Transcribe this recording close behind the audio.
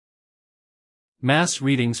Mass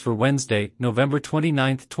readings for Wednesday, November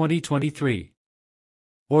 29, 2023.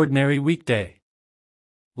 Ordinary weekday.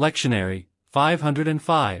 Lectionary,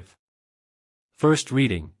 505. First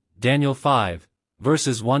reading, Daniel 5,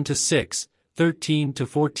 verses 1 to 6, 13 to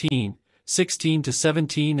 14, 16 to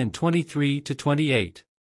 17 and 23 to 28.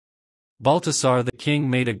 Baltasar the king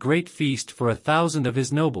made a great feast for 1,000 of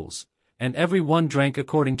his nobles, and every one drank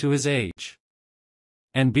according to his age.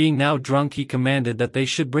 And being now drunk he commanded that they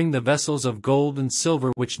should bring the vessels of gold and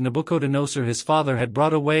silver which Nebuchadnezzar his father had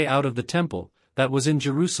brought away out of the temple, that was in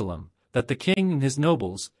Jerusalem, that the king and his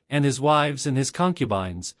nobles, and his wives and his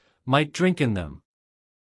concubines, might drink in them.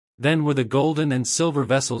 Then were the golden and silver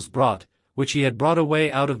vessels brought, which he had brought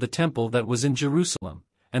away out of the temple that was in Jerusalem,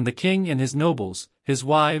 and the king and his nobles, his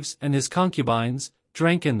wives and his concubines,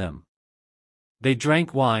 drank in them. They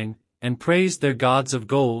drank wine, and praised their gods of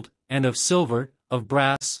gold, and of silver, of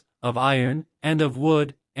brass, of iron, and of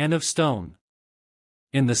wood, and of stone.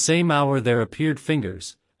 In the same hour there appeared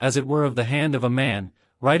fingers, as it were of the hand of a man,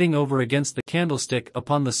 writing over against the candlestick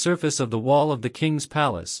upon the surface of the wall of the king's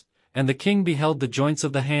palace, and the king beheld the joints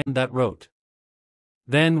of the hand that wrote.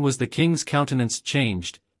 Then was the king's countenance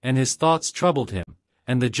changed, and his thoughts troubled him,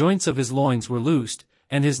 and the joints of his loins were loosed,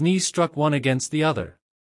 and his knees struck one against the other.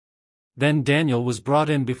 Then Daniel was brought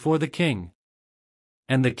in before the king.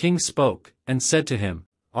 And the king spoke, and said to him,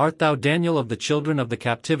 Art thou Daniel of the children of the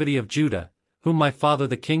captivity of Judah, whom my father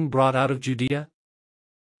the king brought out of Judea?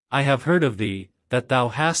 I have heard of thee, that thou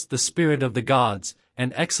hast the spirit of the gods,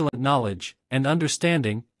 and excellent knowledge, and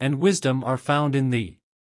understanding, and wisdom are found in thee.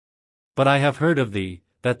 But I have heard of thee,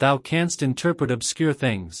 that thou canst interpret obscure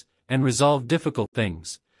things, and resolve difficult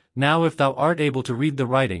things. Now if thou art able to read the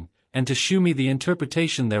writing, and to shew me the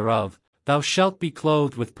interpretation thereof, thou shalt be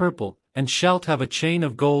clothed with purple, and shalt have a chain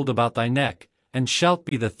of gold about thy neck, and shalt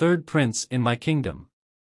be the third prince in my kingdom.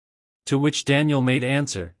 To which Daniel made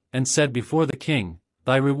answer, and said before the king,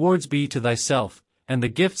 Thy rewards be to thyself, and the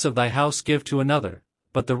gifts of thy house give to another,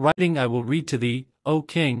 but the writing I will read to thee, O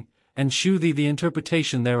king, and shew thee the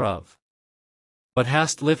interpretation thereof. But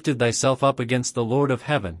hast lifted thyself up against the Lord of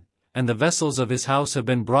heaven, and the vessels of his house have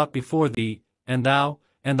been brought before thee, and thou,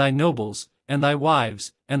 and thy nobles, and thy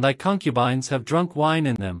wives, and thy concubines have drunk wine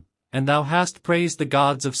in them, and thou hast praised the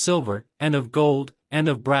gods of silver, and of gold, and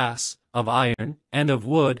of brass, of iron, and of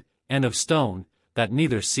wood, and of stone, that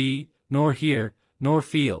neither see, nor hear, nor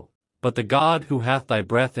feel, but the God who hath thy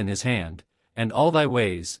breath in his hand, and all thy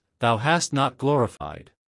ways, thou hast not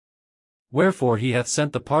glorified. Wherefore he hath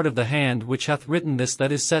sent the part of the hand which hath written this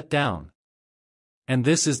that is set down. And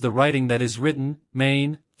this is the writing that is written,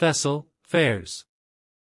 Main, Thessal, Phares.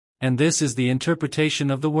 And this is the interpretation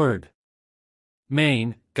of the word.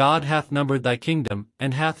 Main, God hath numbered thy kingdom,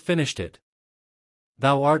 and hath finished it.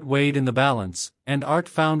 Thou art weighed in the balance, and art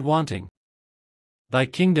found wanting. Thy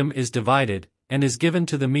kingdom is divided, and is given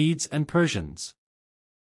to the Medes and Persians.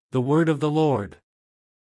 The word of the Lord.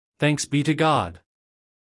 Thanks be to God.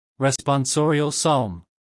 Responsorial Psalm.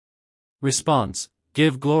 Response: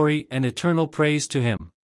 Give glory and eternal praise to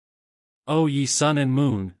him. O ye sun and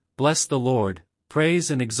moon, bless the Lord,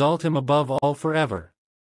 praise and exalt him above all forever.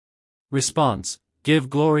 Response: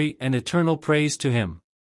 Give glory and eternal praise to him.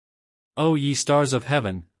 O ye stars of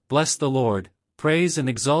heaven, bless the Lord, praise and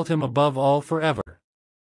exalt him above all forever.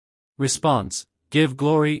 Response: Give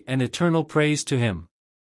glory and eternal praise to him.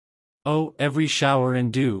 O every shower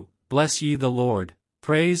and dew, bless ye the Lord,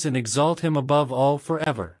 praise and exalt him above all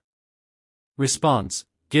forever. Response: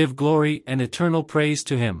 Give glory and eternal praise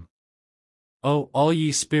to him. O all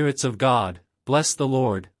ye spirits of God, bless the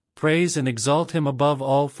Lord, praise and exalt him above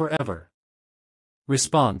all forever.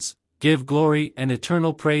 Response: Give glory and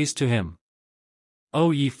eternal praise to him.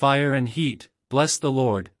 O ye fire and heat, bless the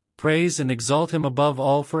Lord, praise and exalt him above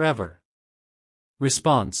all forever.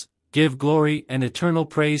 Response: Give glory and eternal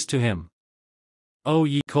praise to him. O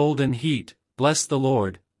ye cold and heat, bless the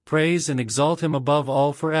Lord, praise and exalt him above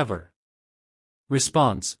all forever.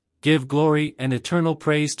 Response: Give glory and eternal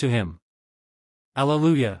praise to him.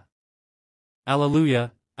 Alleluia!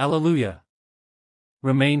 Alleluia! Alleluia!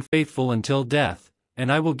 Remain faithful until death,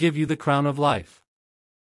 and I will give you the crown of life.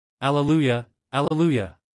 Alleluia!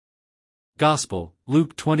 Alleluia! Gospel,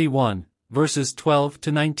 Luke 21, verses 12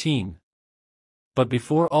 to 19. But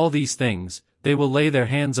before all these things, they will lay their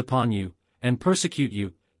hands upon you, and persecute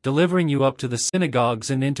you, delivering you up to the synagogues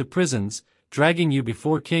and into prisons, dragging you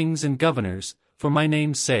before kings and governors, for my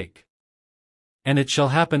name's sake. And it shall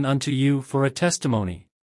happen unto you for a testimony.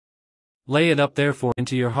 Lay it up therefore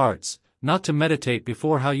into your hearts, not to meditate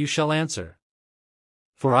before how you shall answer.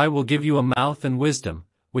 For I will give you a mouth and wisdom,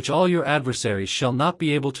 which all your adversaries shall not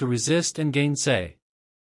be able to resist and gainsay.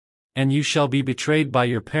 And you shall be betrayed by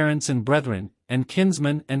your parents and brethren, and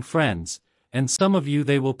kinsmen and friends, and some of you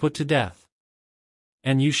they will put to death.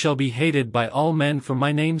 And you shall be hated by all men for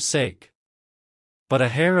my name's sake. But a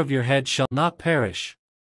hair of your head shall not perish.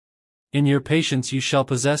 In your patience you shall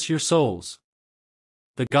possess your souls.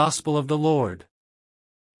 The Gospel of the Lord.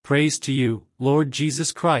 Praise to you, Lord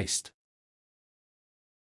Jesus Christ.